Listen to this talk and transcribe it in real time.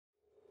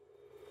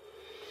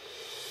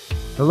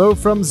Hello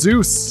from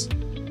ZEUS!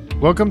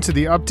 Welcome to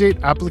the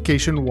Update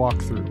Application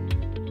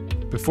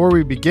Walkthrough. Before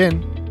we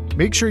begin,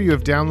 make sure you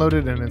have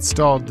downloaded and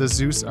installed the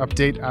ZEUS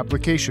Update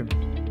application.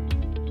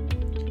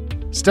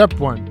 Step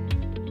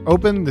 1.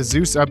 Open the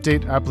ZEUS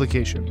Update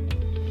application.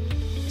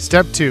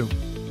 Step 2.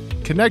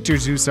 Connect your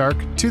ZEUS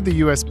ARC to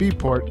the USB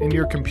port in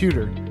your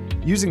computer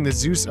using the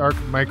ZEUS ARC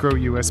micro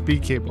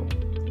USB cable.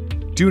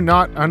 Do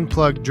not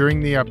unplug during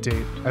the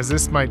update, as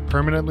this might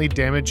permanently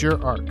damage your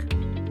ARC.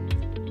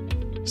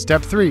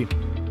 Step 3.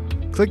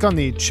 Click on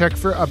the Check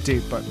for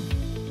Update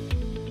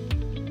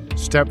button.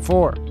 Step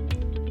 4.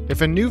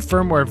 If a new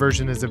firmware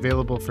version is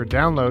available for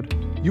download,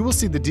 you will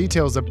see the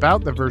details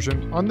about the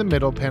version on the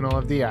middle panel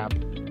of the app,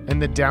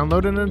 and the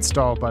Download and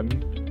Install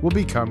button will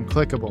become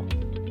clickable.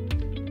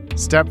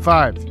 Step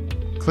 5.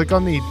 Click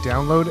on the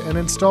Download and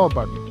Install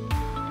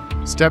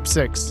button. Step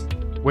 6.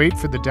 Wait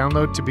for the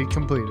download to be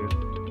completed.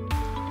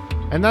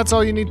 And that's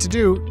all you need to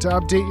do to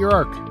update your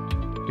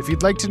ARC. If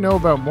you'd like to know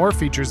about more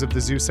features of the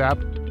ZEUS app,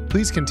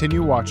 please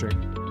continue watching.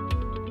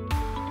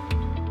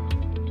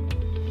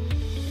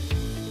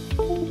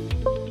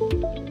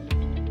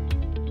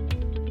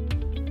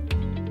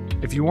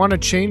 If you want to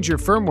change your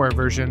firmware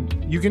version,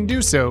 you can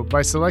do so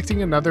by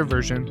selecting another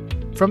version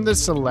from the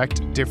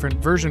Select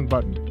Different Version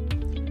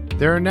button.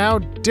 There are now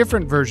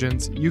different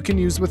versions you can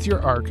use with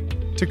your ARC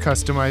to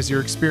customize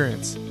your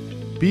experience.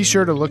 Be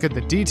sure to look at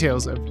the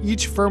details of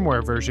each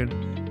firmware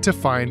version to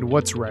find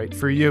what's right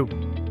for you.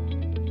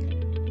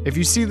 If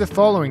you see the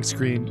following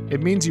screen,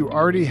 it means you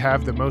already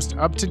have the most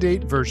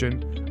up-to-date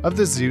version of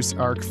the ZEUS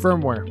ARC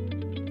firmware.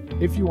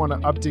 If you want to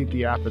update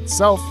the app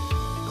itself,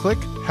 click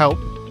Help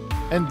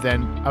and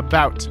then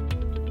About.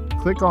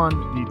 Click on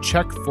the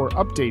Check for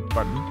Update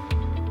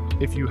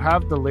button. If you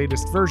have the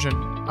latest version,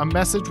 a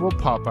message will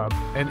pop up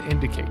and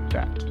indicate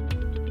that.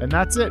 And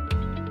that's it.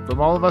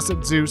 From all of us at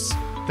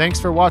ZEUS,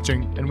 thanks for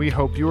watching, and we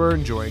hope you are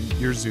enjoying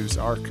your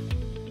ZEUS ARC.